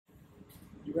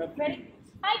Ready?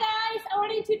 Hi guys, I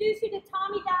want to introduce you to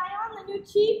Tommy Dion, the new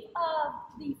chief of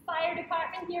the fire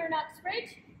department here in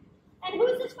Uxbridge. And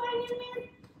who's this fine young man?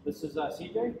 This is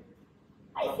CJ.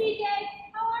 Hi CJ,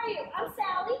 how are you? I'm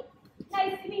Sally.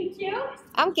 Nice to meet you.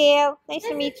 I'm Gail. Nice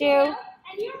to meet you. Gail,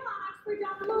 and you're on Uxbridge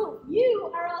on the move.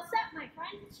 You are all set, my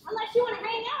friend. Unless you want to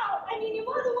hang out, I mean, you're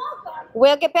more than welcome.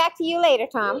 We'll get back to you later,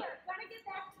 Tom. We're gonna get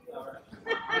back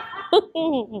to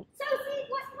you. So, see,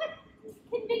 what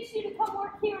convinced you to come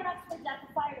work here in Uxbridge at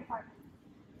the fire department?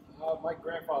 My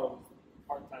grandfather was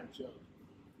part-time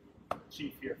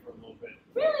chief here for a little bit.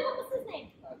 Really? What was his name?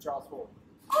 Charles Ford.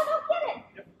 Oh, no kidding.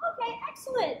 Yep. Okay,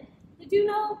 excellent. Did you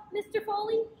know Mr.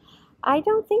 Foley? I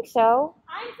don't think so.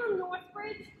 I'm from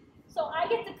Northbridge, so I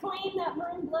get to claim that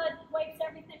Maroon blood wipes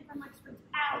everything from Uxbridge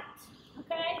out.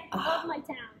 Okay? Love my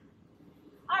town.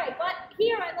 All right, but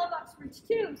here I love Uxbridge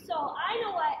too, so I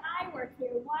know why I work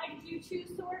here. Why did you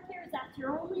choose to work here? Is that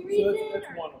your only reason? So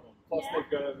that's one of them. Plus, they've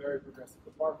got a very progressive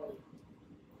department,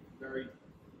 very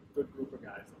good group of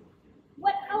guys.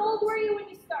 How old were you when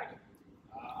you started?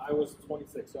 I was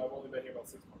 26, so I've only been here about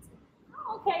 6 months now.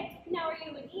 Oh, okay. Now, are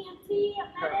you an EMT,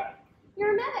 a medic?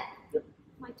 You're a medic. Yep.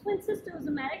 My twin sister was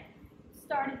a medic.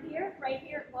 Started here, right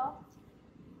there.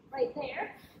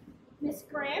 Miss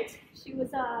Grant. She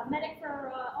was a medic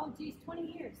for 20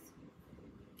 years.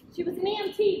 She was an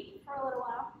EMT for a little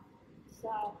while.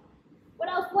 So, what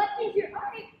else? What is your? All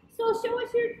right. So show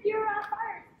us your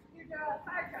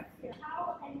fire trucks here.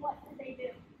 How and what do they do?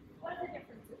 What are the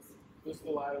differences? This is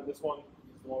the ladder. This one is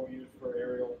the one we use for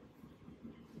aerial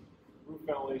roof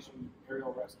ventilation,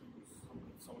 aerial rescues.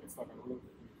 Someone gets stuck on a roof,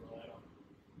 we throw that up.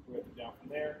 We have it down from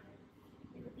there.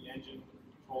 And then the engine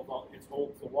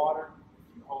holds the water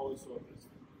and the hose. So if there's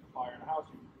a fire in a house,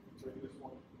 you turn this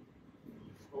one.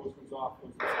 The hose comes off,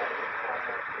 goes inside the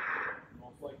fire.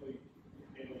 Most likely, you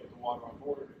get the water on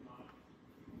board. If not,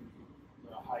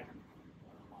 the hydrant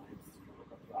lines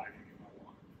hook up to the hydrant and get that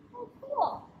water. Oh,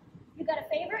 cool. You got a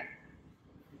favorite?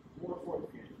 More towards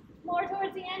the engine. More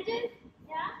towards the engine?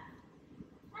 Yeah?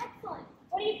 Excellent.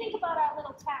 What do you think about our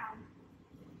little town?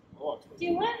 Oh, it's Do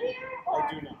you live here? Or?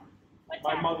 I do not. What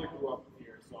My town? mother grew up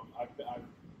here, so I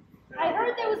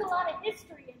heard there was a lot of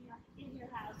history in your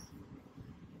house.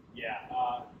 Yeah,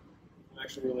 I'm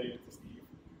actually related to Steve.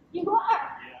 You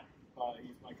are? Yeah,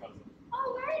 he's my cousin.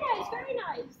 Oh, very nice, very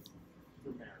nice.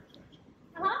 Through marriage, actually.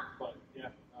 Uh-huh. But yeah,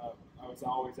 I was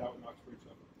always out in Uxbridge,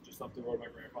 just up the road of my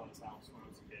grandfather's house when I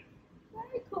was a kid.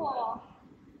 Very cool.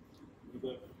 We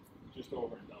live just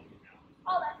over in Bellevue now.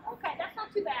 Oh, okay. That's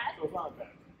not too bad. So it's not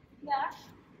bad. Yeah.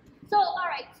 So, all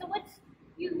right. So,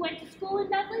 you went to school in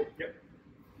Dudley? Yep.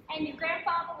 And your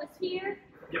grandfather was here?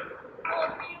 Yep. How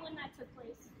old were you when that took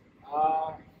place?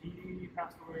 He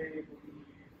passed away, I believe,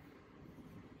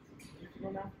 6 years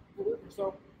ago now, or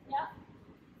so. Yeah.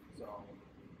 So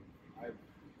I've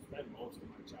spent most of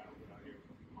my childhood out here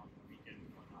on the weekends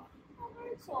and whatnot. Oh,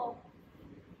 very cool.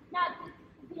 Now,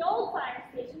 the old fire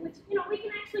station, which, we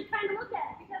can actually kind of look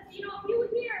at, because, if you were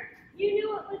here, you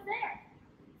knew it was there.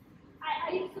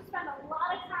 I used to spend a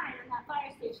lot of time in that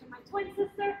fire station. My twin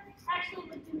sister actually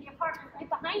lived in the apartment right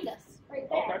behind us, right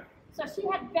there. Okay. So she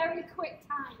had very quick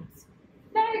times.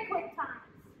 Very quick times.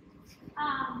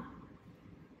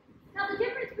 Now, the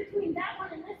difference between that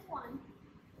one and this one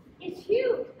is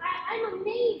huge. I'm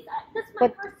amazed. This is my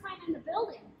first time in the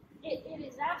building. It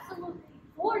is absolutely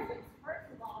gorgeous,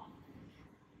 first of all.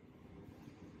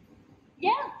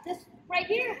 Yeah, this right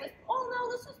here was, oh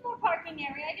no, this was more parking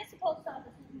area. I guess the post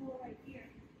office is more right here.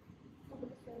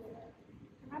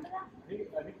 Remember that?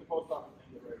 I think the post office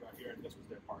ended right about here, and this was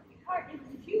their parking. It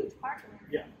was a huge parking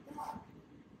area. Yeah.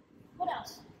 What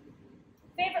else?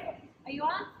 Favorite, are you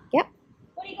on? Yep.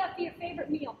 What do you got for your favorite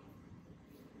meal?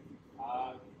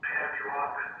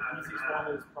 Easiest one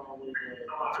is probably the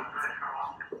chicken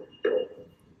sandwich.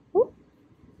 Ooh.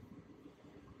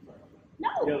 Sorry about that. No.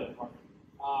 The other department.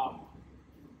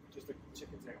 Just a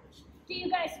chicken sandwich. Do you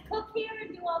guys cook here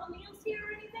and do all the meals here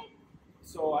or anything?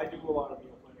 So I do a lot of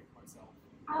meal planning for myself.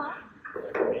 Uh-huh.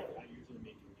 I usually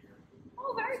make it here.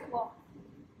 Oh, very cool.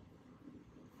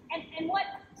 And what,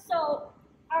 so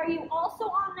are you also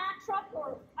on that truck,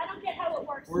 or I don't get how it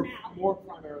works We're now? more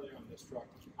primarily on this truck.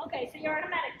 Okay, so you're on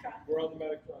a medic truck. We're on the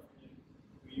medic truck, and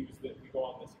we go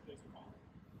on this if there's a call.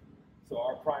 So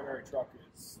our primary truck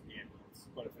is the ambulance,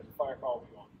 but if there's a fire call,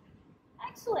 we go on the ambulance.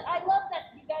 Excellent. I love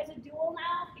that you guys are dual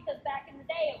now, because back in the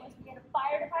day it was we had a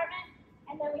fire department,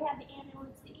 and then we had the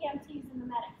ambulance, the EMTs, and the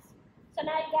medics. So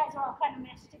now you guys are all kind of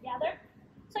meshed together.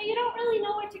 So you don't really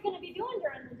know what you're going to be doing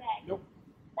during the day. Nope.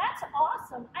 That's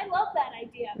awesome. I love that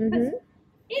idea. Because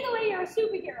either way, you're a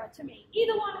superhero to me.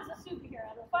 Either one is a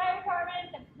superhero. The fire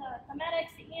department, the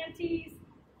medics, the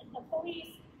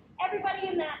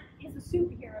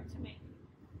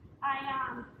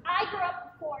I grew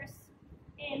up, of course,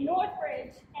 in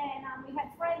Northbridge, and we had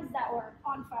friends that were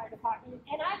on fire department.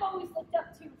 And I've always looked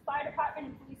up to fire department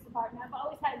and police department. I've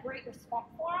always had a great respect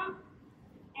for them.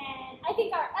 And I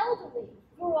think our elderly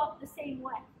grew up the same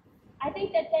way. I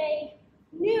think that they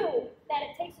knew that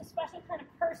it takes a special kind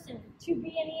of person to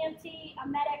be an EMT, a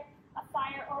medic, a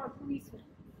fire, or a policeman.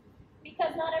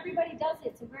 Because not everybody does it.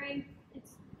 It's a very,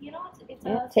 it's a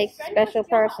It takes a special job.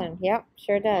 person. Yep,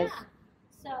 sure does. Yeah.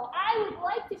 So I would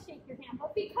like to shake your hand,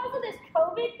 but because of this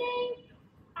COVID thing,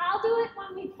 I'll do it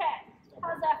when we can.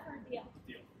 How's that for a deal?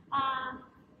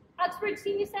 Uxbridge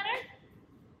Senior Center.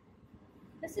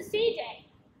 This is CJ.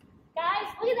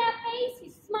 Guys, look at that face.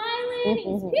 He's smiling.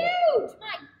 He's huge.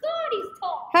 My God, he's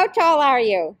tall. How tall are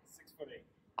you?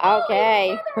 6'8".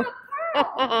 Okay. Oh, mother of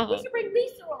pearl. We should bring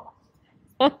Lisa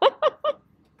over.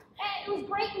 Hey, it was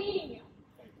great meeting you.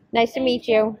 Nice to meet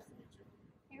you.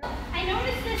 I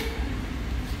noticed this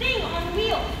thing on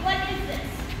wheels. What is this?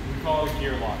 We call it a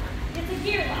gear locker. It's a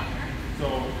gear locker. So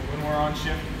when we're on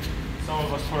shift, some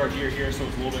of us put our gear here so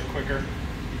it's a little bit quicker.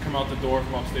 You come out the door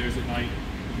from upstairs at night,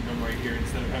 you come right here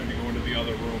instead of having to go into the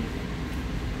other room.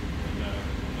 And,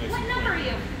 nice What and number are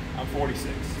quick. you? I'm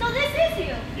 46. So this is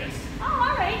you? Yes. Oh,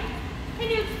 all right. Can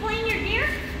you explain your gear?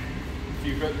 So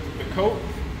you've got the coat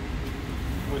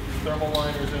with thermal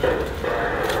liners in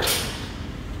it.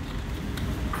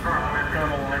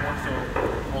 Thermal liner, so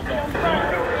hold that.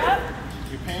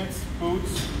 Yep. Your pants,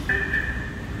 boots,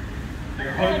 your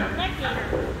And hood. neck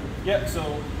gaiter. Yep,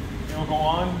 so it'll go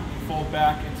on and fold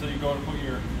back until you go to put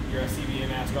your SCBA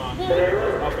mask on.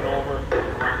 Up and over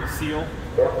around the seal.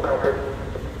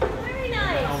 Very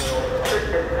nice. Helmet over the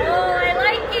top. Oh, I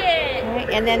like it. All right,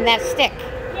 and then that stick.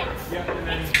 Yes. Yeah, and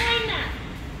then Explain that.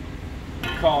 we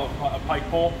call it a pike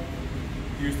pole.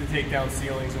 Used to take down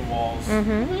ceilings and walls.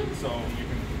 Mm-hmm. So you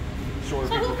can shorter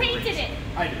So people who can painted reach. it?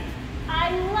 I did. I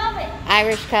love it.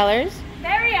 Irish colors.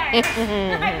 Very Irish.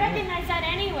 I recognize that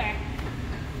anywhere.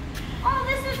 Oh,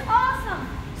 this is awesome.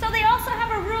 So they also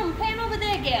have a room. Pan over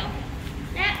there, Gail.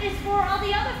 That is for all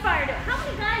the other fire departments. How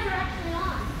many guys are actually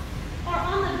on? Or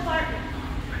on the department?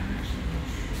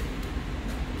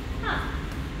 Huh.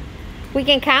 We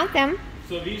can count them.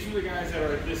 So these are the guys that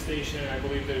are at this station, and I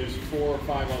believe there's 4 or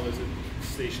 5 others at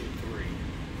station 3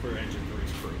 for engine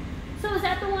 3's crew. So is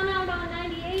that the one out on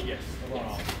 98? Yes, around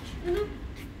all. Mhm.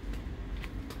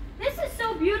 This is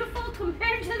so beautiful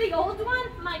compared to the old one.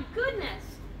 My goodness.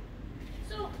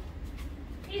 So,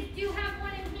 do you have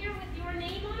one in here with your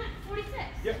name on it? 46?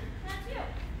 Yep. That's you.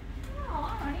 Oh,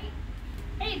 all right.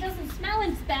 Hey, it doesn't smell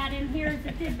as bad in here as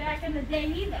it did back in the day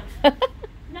either.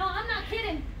 No, I'm not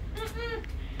kidding. Mm-mm.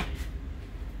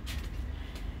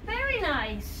 Very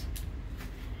nice.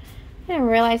 I didn't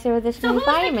realize there were this So many who's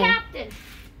the firemen. captain?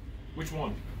 Which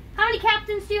one? How many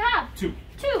captains do you have? 2.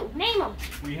 2. Name them.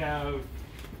 We have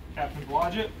Captain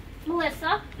Blodgett,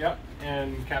 Melissa. yep,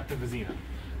 and Captain Vizina.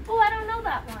 Oh, I don't know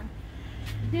that one.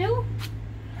 Do?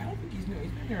 I don't think he's new.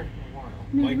 He's been here for a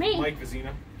while. Me. Mike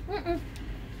Vizina. Mm-mm.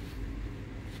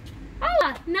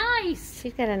 Oh, nice.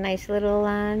 She's got a nice little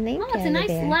name Oh, it's a tag nice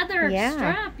there. leather Yeah.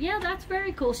 strap. Yeah, that's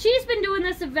very cool. She's been doing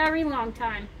this a very long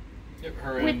time. Yep,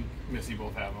 her and Missy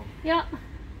both have them. Yep.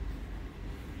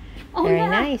 Oh, Very yeah.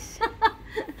 nice.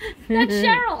 That's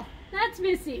Cheryl. That's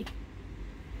Missy.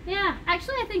 Yeah,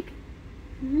 actually, I think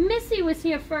Missy was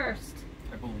here first.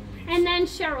 I believe. And then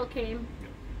Cheryl came.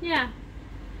 Yeah.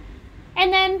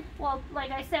 And then, well, like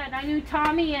I said, I knew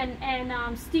Tommy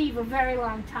and Steve a very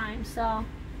long time, so.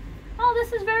 Oh,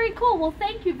 this is very cool. Well,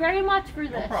 thank you very much for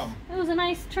this. No problem. It was a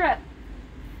nice trip.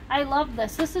 I love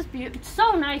this. This is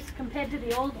so nice compared to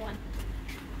the old one.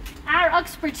 Our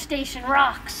Uxbridge station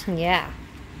rocks. Yeah.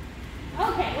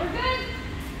 Okay, we're good?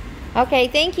 Okay,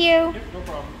 thank you. Yep, no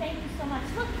problem. Thank you so much.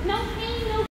 Look, no pain,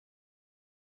 no.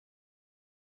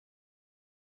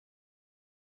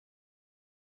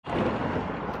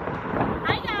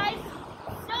 Hi guys.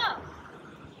 So,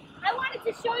 I wanted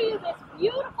to show you this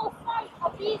beautiful sight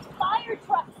of these fire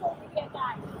trucks over here,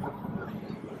 guys.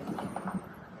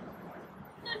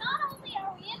 So not only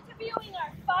are we interviewing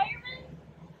our firemen,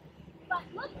 but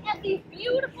look at these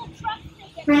beautiful trucks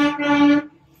they get.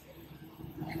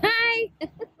 Hi.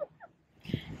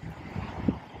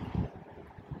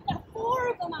 Got 4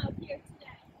 of them out here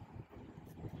today.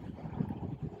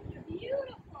 They're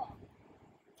beautiful.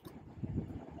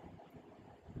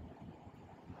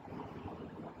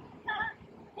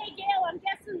 Hey Gail, I'm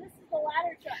guessing this is the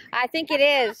ladder truck. I think it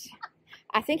is.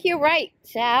 I think you're right,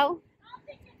 Sal. I'm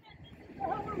thinking that this is the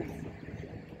hose.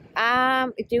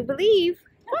 I do believe.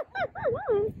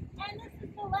 And this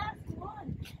is the last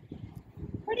one.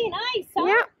 Pretty nice, huh?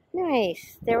 Yeah.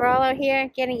 Nice. They're all out here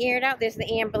getting aired out. There's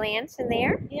the ambulance in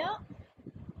there. Yep.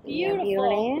 The Beautiful.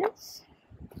 ambulance.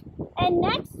 And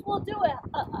next we'll do a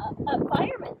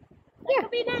fireman. That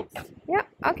could be next. Yep.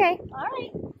 Okay. All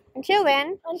right. Until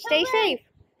then, stay safe.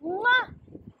 Mwah.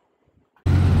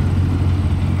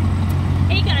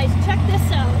 Hey guys, check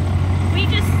this out. We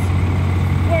just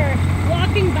were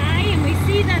walking by and we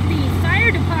see that the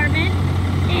fire department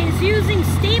is using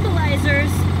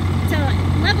stabilizers to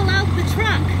level out the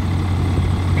truck.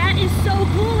 That is so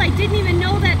cool. I didn't even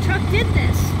know that truck did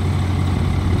this.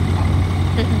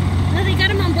 So they got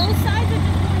them on both sides or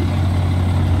just one?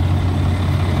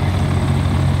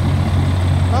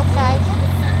 Both sides.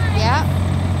 Yep.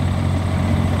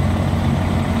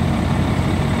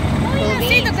 Oh yeah,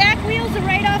 see the back wheels are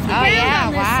right off the ground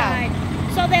on this side.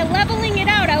 So they're leveling it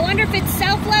out. I wonder if it's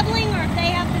self-leveling or if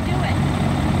they have to do it.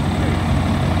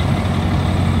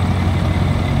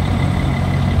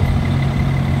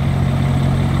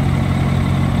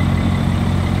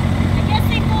 I guess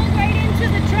they fold right into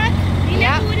the truck. You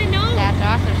never would have known. That's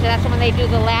awesome. So that's when they do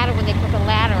the ladder, when they put the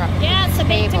ladder up. Yeah, so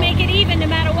to make it even no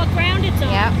matter what ground it's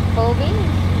on. Yep, folding.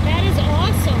 That is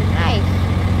awesome. Nice.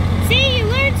 See, you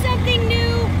learn something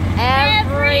new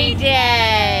every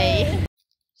day.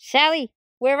 Sally,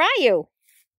 where are you?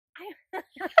 I'm in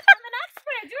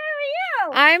Uxbridge. Where are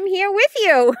you? I'm here with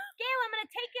you. Gail, I'm going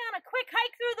to take you on a quick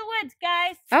hike through the woods,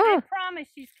 guys. Oh. I promise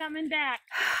she's coming back.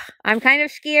 I'm kind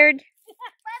of scared.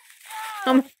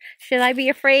 Let's go. Should I be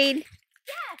afraid?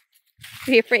 Yes.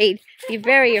 Be afraid. Be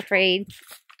very afraid.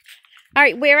 All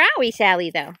right, where are we,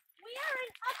 Sally, though? We are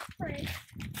in Uxbridge,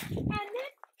 and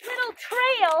this little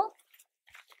trail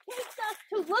takes us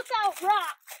to Lookout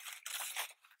Rock,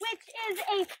 which is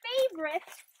a favorite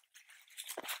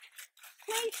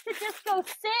place to just go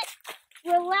sit,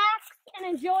 relax, and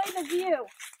enjoy the view.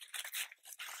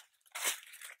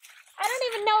 I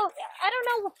don't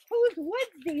know whose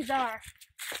woods these are.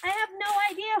 I have no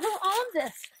idea who owns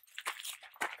this.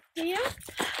 Do you?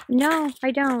 No,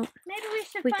 I don't. Maybe we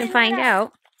should We can find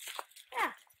out.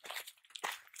 Yeah.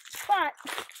 But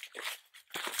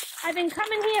I've been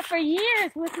coming here for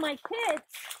years with my kids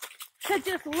to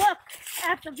just look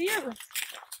at the views.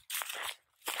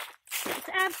 It's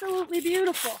absolutely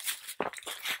beautiful.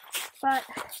 But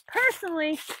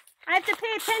personally, I have to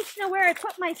pay attention to where I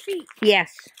put my feet.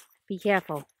 Yes. Be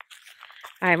careful. All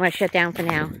right, I'm going to shut down for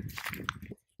now.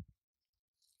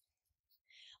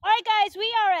 All right, guys,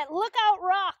 we are at Lookout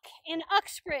Rock in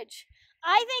Uxbridge.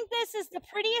 I think this is the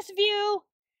prettiest view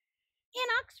in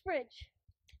Uxbridge.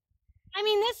 I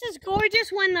mean, this is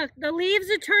gorgeous when the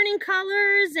leaves are turning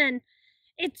colors and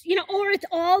it's, you know, or it's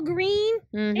all green.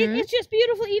 It's just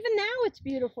beautiful. Even now it's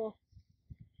beautiful.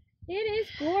 It is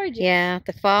gorgeous. Yeah,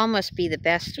 the fall must be the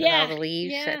best with all the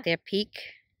leaves at their peak.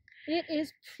 It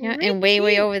is pretty. Yeah, and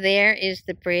way over there is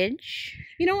the bridge.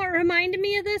 You know what reminded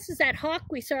me of this is that hawk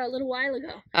we saw a little while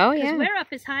ago. Oh, yeah. Because we're up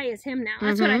as high as him now.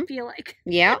 That's what I feel like.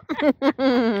 Yeah.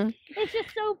 It's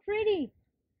just so pretty.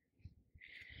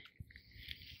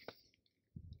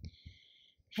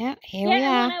 Yeah, here we are.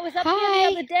 Yeah, when I was up here the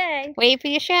other day. Wait for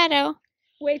your shadow.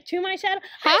 Wait to my shadow.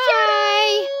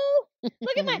 Hi. Shadow!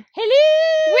 Look at my...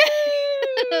 Hello!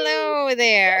 Hello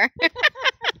there.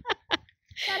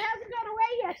 That hasn't gone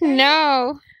away yet.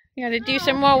 No. You gotta do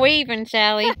some more waving,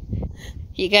 Sally.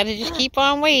 You gotta just keep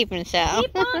on waving, Sal.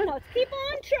 Keep on, no, keep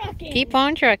on trucking. Keep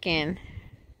on trucking.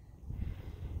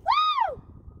 Woo!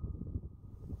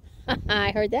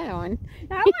 I heard that one.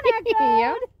 That one echoed.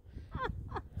 Yep.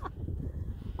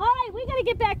 All right, we gotta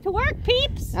get back to work,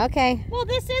 peeps. Okay. Well,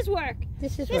 this is work.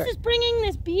 This is bringing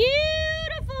this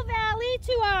beautiful valley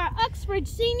to our Uxbridge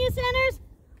Senior Centers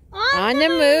on the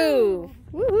move.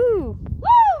 Woohoo!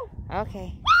 Woo!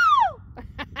 Okay. Woo!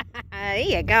 There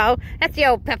you go. That's the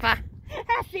old pepper.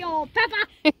 That's the old pepper.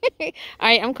 All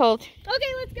right, I'm cold.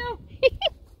 Okay, let's go.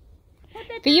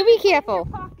 But you be careful.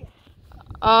 Put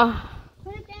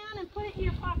it down and put it in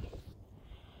your pocket.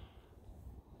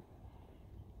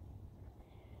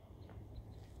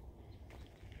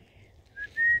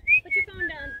 Put your phone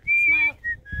down. Smile.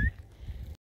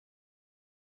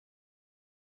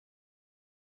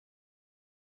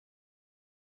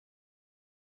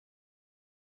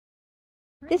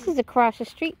 This is across the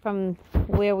street from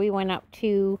where we went up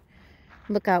to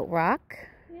Lookout Rock.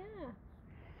 Yeah.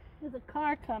 There's a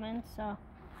car coming, so.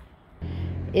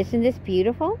 Isn't this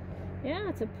beautiful? Yeah,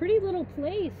 it's a pretty little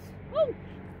place. Oh,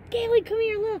 Gailey, come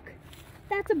here, look.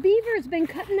 That's a beaver's been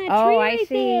cutting that tree right I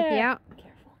see. there. Yeah.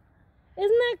 Careful.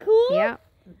 Isn't that cool? Yeah.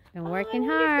 Been working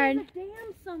hard. There's a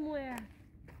dam somewhere.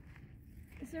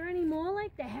 Is there any more?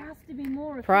 Like, there has to be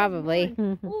more. If Probably.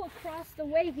 Oh, across the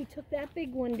way, he took that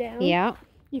big one down. Yeah.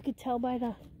 You could tell by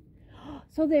the...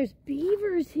 So there's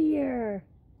beavers here.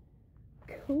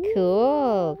 Cool.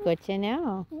 Cool. Good to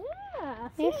know. Yeah.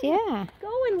 Yes, So yeah.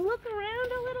 go and look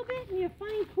around a little bit and you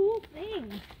find cool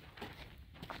things.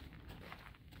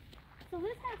 So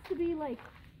this has to be like,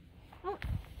 oh,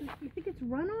 you think it's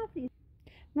runoff? I'm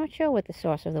not sure what the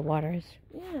source of the water is.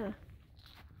 Yeah.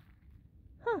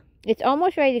 It's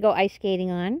almost ready to go ice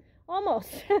skating on.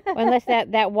 Almost. Unless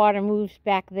that water moves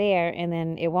back there and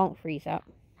then it won't freeze up.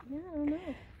 Yeah, I don't know.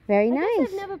 Very I nice. guess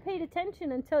I've never paid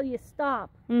attention until you stop.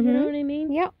 You know what I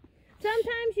mean? Yep.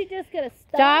 Sometimes you just gotta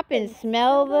Stop and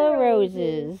smell the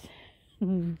roses.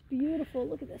 It's beautiful.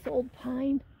 Look at this old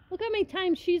pine. Look how many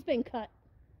times she's been cut.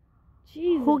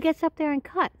 Jesus. Who gets up there and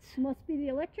cuts? Must be the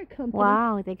electric company.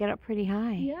 Wow, they get up pretty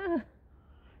high. Yeah.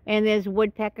 And there's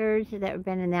woodpeckers that have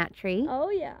been in that tree. Oh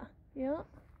yeah. Yeah.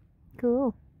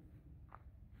 Cool.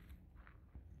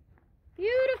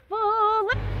 Beautiful.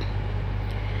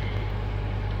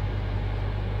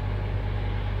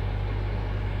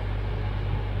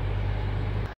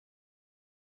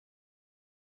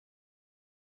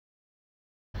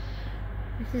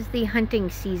 This is the hunting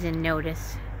season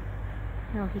notice.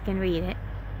 Oh, he can read it.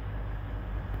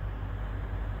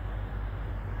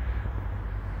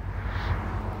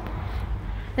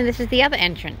 And this is the other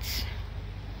entrance.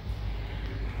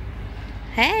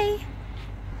 Hey!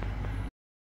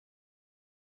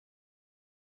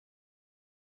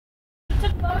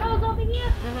 Took photos over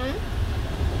here?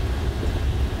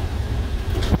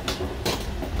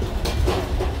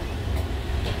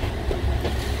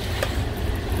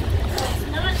 It's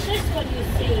not this one you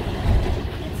see.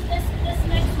 It's this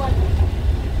next one.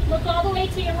 Look all the way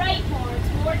to your right more.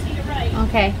 It's more to your right.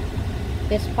 Okay.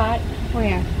 This spot?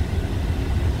 Where?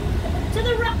 To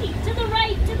the right, to the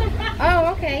right, to the right.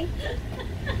 Oh, okay.